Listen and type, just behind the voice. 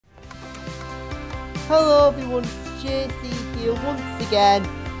Hello everyone, it's JC here once again,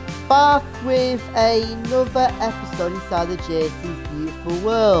 back with another episode inside the JC's Beautiful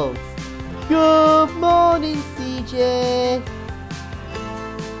World. Good morning, CJ.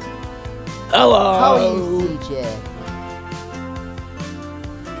 Hello. How are you, CJ?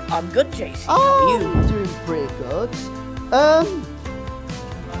 I'm good, JC. How are you? I'm doing pretty good.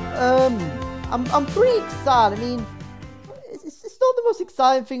 I'm pretty excited. I mean, it's not the most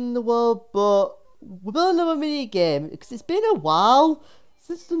exciting thing in the world, but we're building another mini game because it's been a while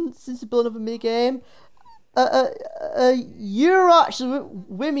since we built another mini game. You were actually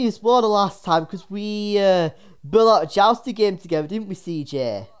with me as well the last time because we built out a jousting game together, didn't we,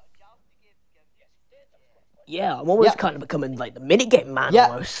 CJ? Yeah, I'm always kind of becoming like the minigame man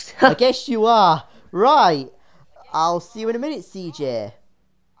almost. I guess you are. Right. I'll see you in a minute, CJ.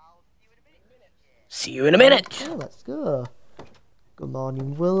 See you in a minute. Okay, let's go. Good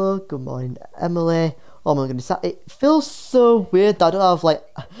morning, Willow. Good morning, Emily. Oh my goodness, it feels so weird that I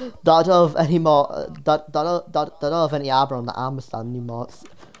don't have any more. That I don't have any armor on the armor stand anymore. It's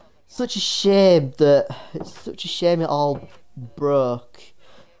such a shame it all broke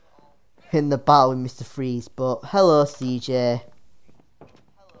in the battle with Mr. Freeze. But hello, CJ.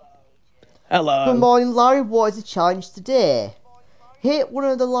 Hello. Good morning, Larry. What is the challenge today? Hit one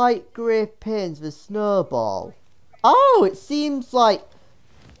of the light grey pins with a snowball. Oh, it seems like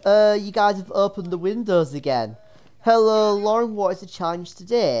you guys have opened the windows again. Hello, Lauren. What is the challenge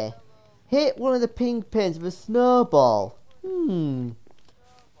today? Hit one of the pink pins with a snowball.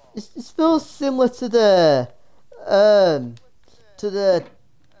 This feels similar to the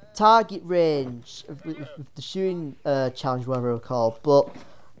target range with the shooting challenge, whatever it's called. But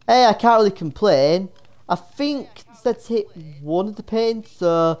hey, I can't really complain. I think let's hit one of the pins,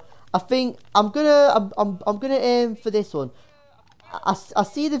 so I think I'm gonna aim for this one. I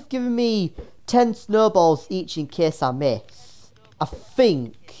see they've given me 10 snowballs each in case I miss. I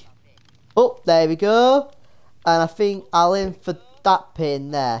think. Oh, there we go. And I think I'll aim for that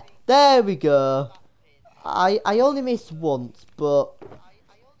pin there. There we go. I only missed once, but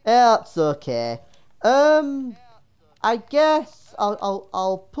yeah, that's okay. I guess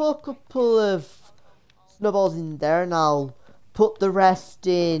I'll put a couple of snowballs in there, and I'll put the rest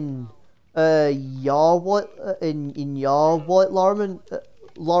in your wallet, in your wallet,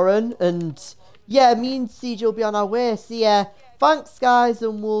 Lauren, and yeah, me and CJ will be on our way. So yeah, thanks guys,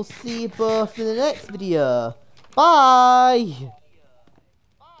 and we'll see you both in the next video. Bye.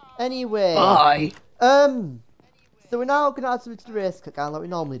 Anyway, Bye. so we're now gonna add something to the race cat garden like we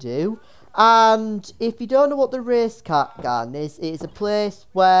normally do. And if you don't know what the race cat garden is, it's a place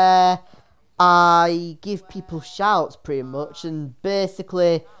where I give people shouts pretty much, and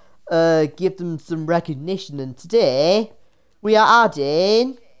basically give them some recognition. And today we are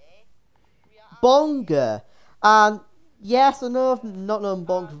adding Bonga. And yes, I know I've not known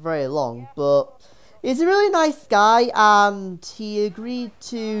Bonga for very long, but he's a really nice guy, and he agreed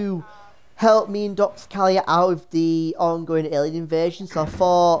to help me and Dr. Callie out of the ongoing alien invasion. So I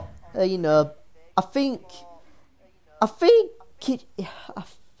thought, you know, I think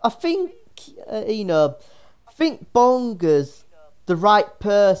Bonga's the right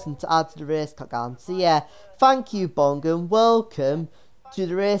person to add to the race cat gang. So yeah, thank you, Bonga, and welcome to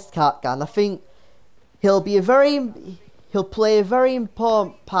the race cat gang. I think he'll play a very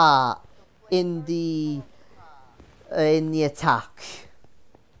important part in the attack.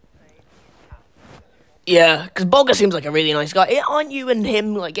 Yeah, because Bonga seems like a really nice guy. Aren't you and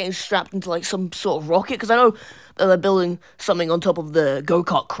him like getting strapped into like some sort of rocket? Because I know that they're building something on top of the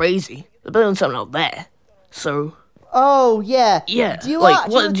go-kart Crazy. They're building something out there. So. Oh yeah. Yeah. Do you like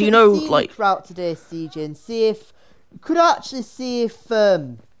what? Do you know like route today, CJ, and see if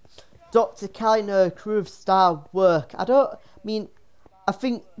Dr. Callie and her crew have started work. I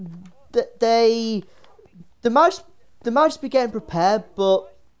think that they might be getting prepared,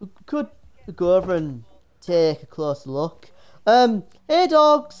 but we could go over and take a closer look. Hey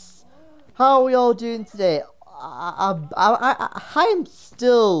dogs, how are we all doing today? I'm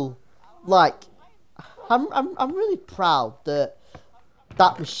still like, I'm really proud that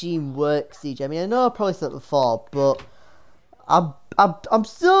machine works, CJ. I mean, I know I probably said it before, but I'm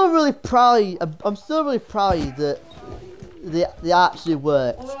still really proud. I'm still really proud that they actually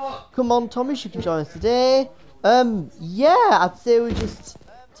worked. Come on, Thomas, you can join us today. Yeah, I'd say we just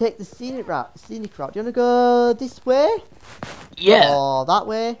take the scenic route. Do you want to go this way? Yeah. Or that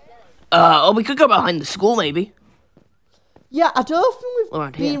way? Or we could go behind the school, maybe. Yeah, I don't think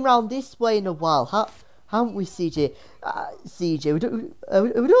we've been here. around this way in a while, haven't we, CJ? CJ,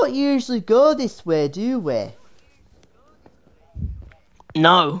 we don't usually go this way, do we?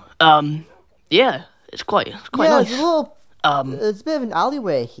 No. Yeah. It's quite Yeah, nice. there's a bit of an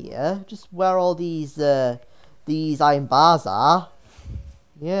alleyway here, just where all these iron bars are.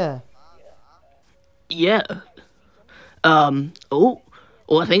 Yeah. Yeah. Oh.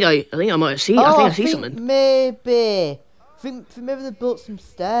 Oh, I think I might have seen. I Oh, think I I see think something. maybe. Think maybe they built some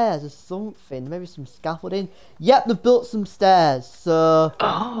stairs or something. Maybe some scaffolding. Yep, they've built some stairs. So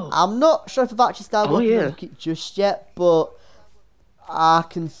Oh. I'm not sure if I've actually started Oh, looking yeah. at it just yet, but I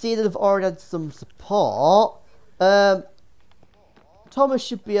can see that they've already had some support. Thomas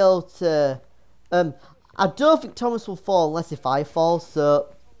should be able to. I don't think Thomas will fall unless if I fall. So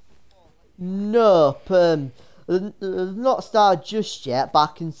nope. They've not started just yet, but I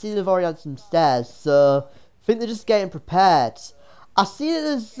can see they've already had some stairs. So I think they're just getting prepared. I see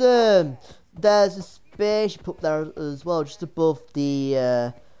that there's a spaceship up there as well, just above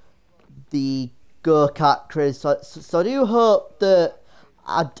the go-kart craze. So I do hope that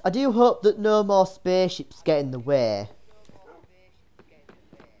I do hope that no more spaceships get in the way.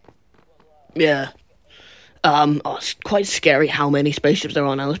 Yeah. Oh, it's quite scary how many spaceships there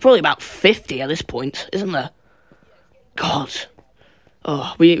are now. There's probably about 50 at this point, isn't there? God.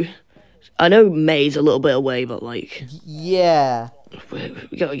 Oh, I know May's a little bit away, but like, Yeah, we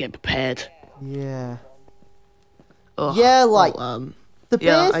gotta get prepared. yeah, Oh, yeah. Like well, the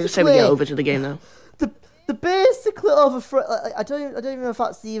yeah, I just say we get basically over to the game now. the basically over. Like, I don't even know if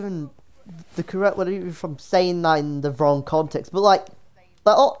that's even the correct word, even if I'm saying that in the wrong context. But like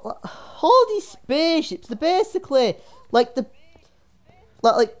all these spaceships, they're basically like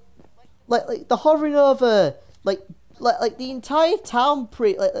like they're hovering over like the entire town.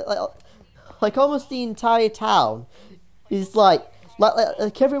 Like almost the entire town is like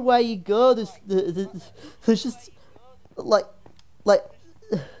everywhere you go. There's just like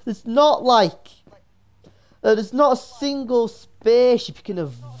there's not like there's not a single spaceship you can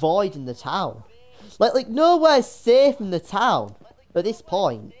avoid in the town. Like nowhere's safe in the town at this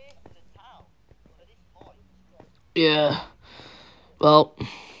point. Yeah. Well,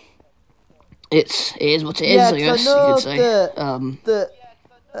 it is what it is, Yeah, I 'cause guess I know you could say. that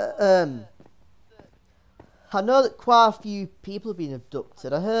I know that quite a few people have been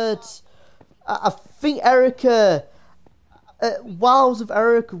abducted. I heard. I think Erica. While I was with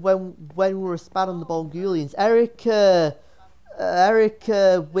Erica when we were spad on the Mongolians, Erica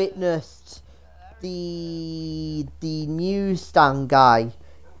witnessed the newsstand guy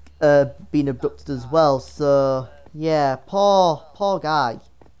being abducted as well. So yeah, poor guy.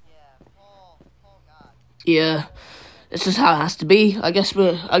 Yeah. This is how it has to be. I guess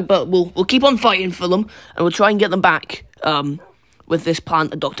but we'll keep on fighting for them, and we'll try and get them back. With this plan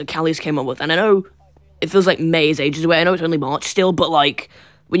that Dr. Callies came up with, and I know it feels like May is ages away. I know it's only March still, but like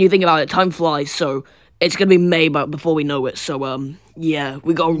when you think about it, time flies. So it's gonna be May, but before we know it. So yeah,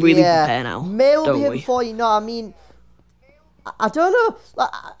 we gotta really prepare now. May will don't be here we? before you know. I mean, I don't know. Like,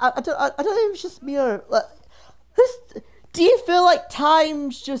 I don't know if it's just me or like. Do you feel like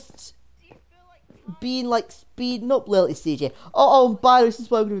time's just being like speeding up lately, CJ? Oh, and by the way, this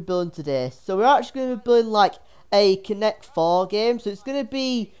is what we're going to be building today. So we're actually going to be building like a Connect 4 game. So it's going to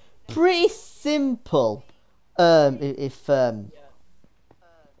be pretty simple, if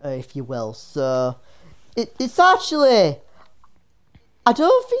you will. So it's actually, I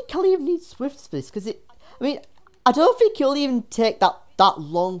don't think I'll even need Swifts for this because I mean, I don't think it'll even take that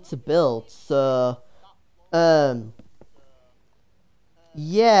long to build. So,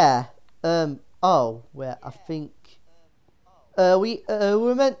 yeah. Oh, wait, I think we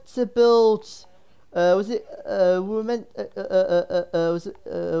were meant to build. Was it? We were meant. Was it?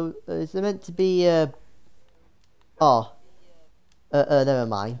 Is it meant to be? Never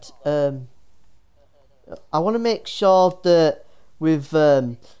mind. I want to make sure that we've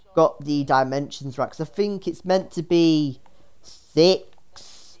got the dimensions right. 'Cause I think it's meant to be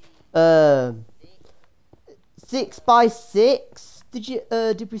 6. 6 by 6.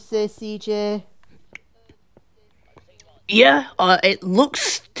 Did we say, CJ? Yeah, it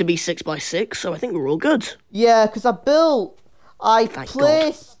looks to be 6 by 6, so I think we're all good. Yeah, because I Thank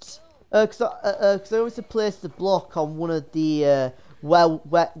placed, because I always placed the block on one of the where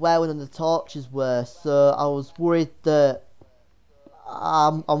one of the torches were. So I was worried that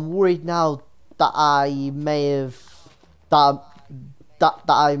I'm worried now that I may have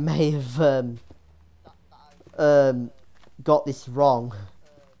got this wrong.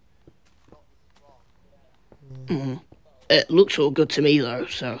 It looks all good to me though,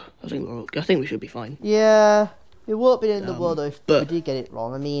 so I think we should be fine. Yeah, it won't be the end of the world though if we but- did get it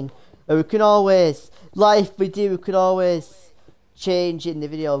wrong. I mean, we can always, like if we do, we could always change it in the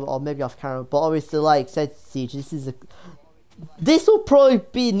video or maybe off camera. But obviously, like I said, Siege, this will probably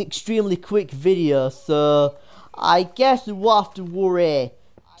be an extremely quick video, so I guess we won't have to worry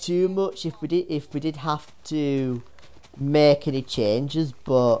too much if we did have to make any changes.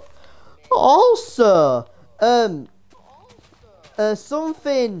 But also,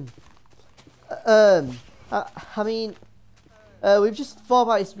 something, I mean, we've just thought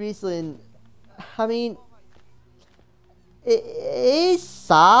about this recently, and I mean, it is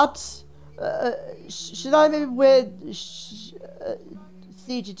sad. Should I maybe wait?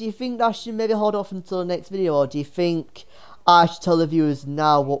 CJ, do you think I should maybe hold off until the next video, or do you think I should tell the viewers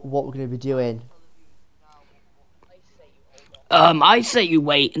now what we're going to be doing? I say you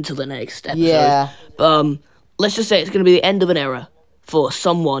wait until the next episode. Yeah. Let's just say it's going to be the end of an era for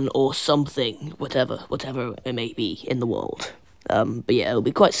someone or something, whatever it may be in the world. But yeah, it'll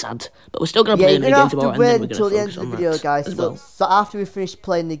be quite sad. But we're still going to play the game tomorrow, and then we're going to focus on that guys. as well. So after we finish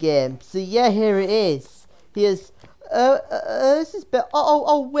playing the game, so yeah, here it is. Here's this is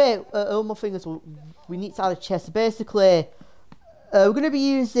wait, my fingers. We need to add a chest. So basically, we're going to be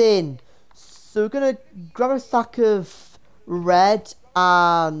using. So we're going to grab a stack of red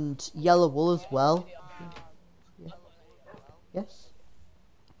and yellow wool as well. Yes.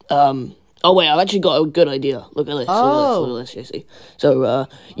 Oh wait, I've actually got a good idea. Look at this. Oh. Look at this, Jesse. So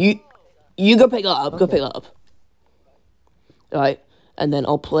you go pick that up. Okay. Go pick that up. All right, and then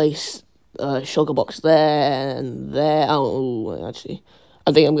I'll place shulker box there and there. Oh, actually,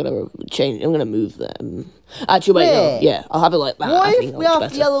 I think I'm gonna change. I'm gonna move them. Actually, wait, no. Yeah, I'll have it like that. What if we have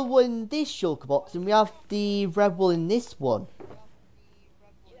the yellow wool in this shulker box and we have the red wool in this one?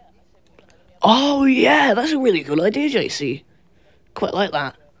 Oh yeah, that's a really good idea, JC. Quite like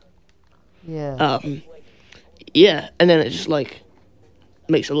that. Yeah. Yeah, and then it just like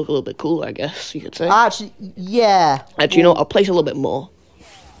makes it look a little bit cooler, I guess you could say. Actually, yeah. Actually, you know what? I'll place a little bit more.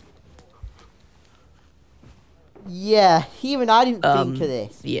 Yeah, even I didn't think of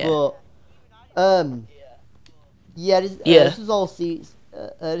this. Yeah. But yeah, this was all this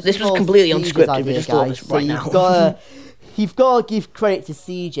was completely unscripted. We just thought this right now. You've got to give credit to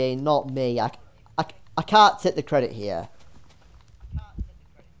CJ, not me. I can't take the credit here.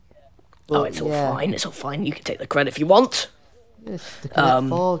 But, it's all fine. It's all fine. You can take the credit if you want. It's the Connect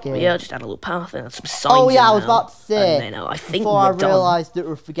 4 game. Yeah, I'll just add a little path and add some signs. Oh yeah, I was now, about to say. And then, I think before I realised that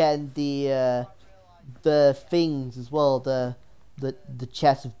we're forgetting the things as well. The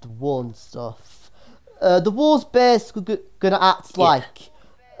chest of the wool and stuff. The wool's basically gonna act like.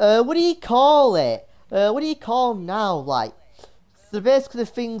 What do you call it? What do you call them now? Like, so basically the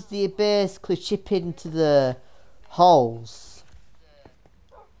things that you basically chip into the holes.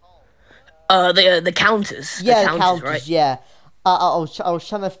 The counters. Yeah, the counters, right? Yeah. I was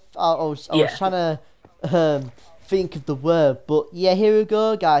trying to think of the word, but yeah, here we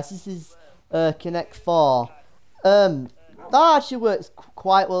go, guys. This is Connect 4. That actually works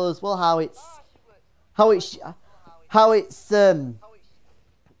quite well as well. How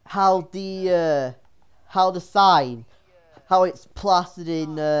the sign, how it's plastered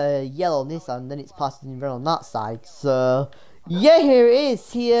in yellow on this side, and then it's plastered in red on that side. So yeah, here it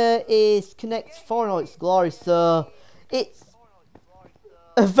is. Here is Connect 4 in all its glory. So it's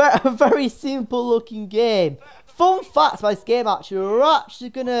a very simple looking game. Fun fact about this game, actually, we're actually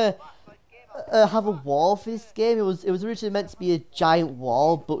gonna have a wall for this game. It was originally meant to be a giant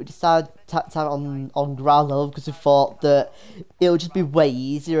wall, but we decided to have it on ground level because we thought that it would just be way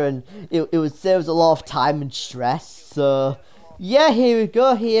easier and it would save us a lot of time and stress. So yeah, here we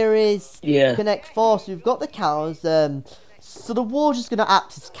go. Here is Connect 4. So we've got the counters. So the wall's just gonna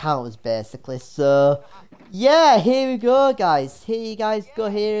act as counters basically. So yeah, here we go, guys. Here you guys go.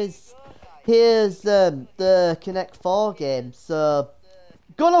 Here's the Connect 4 game. So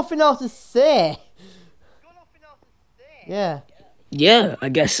got nothing else to say. Yeah. Yeah, I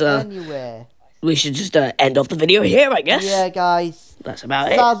guess. Anyway, we should just end off the video here, I guess. Yeah, guys. That's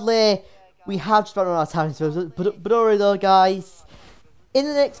about it. Sadly, we have just run out of time, but don't worry though, guys. In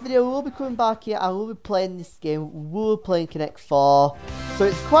the next video, we'll be coming back here and we'll be playing this game. We'll be playing Connect 4. So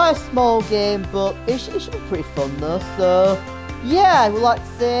it's quite a small game, but it should be pretty fun though. So yeah, I would like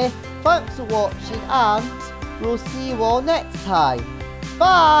to say thanks for watching and we'll see you all next time.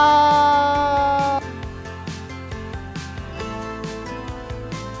 Bye!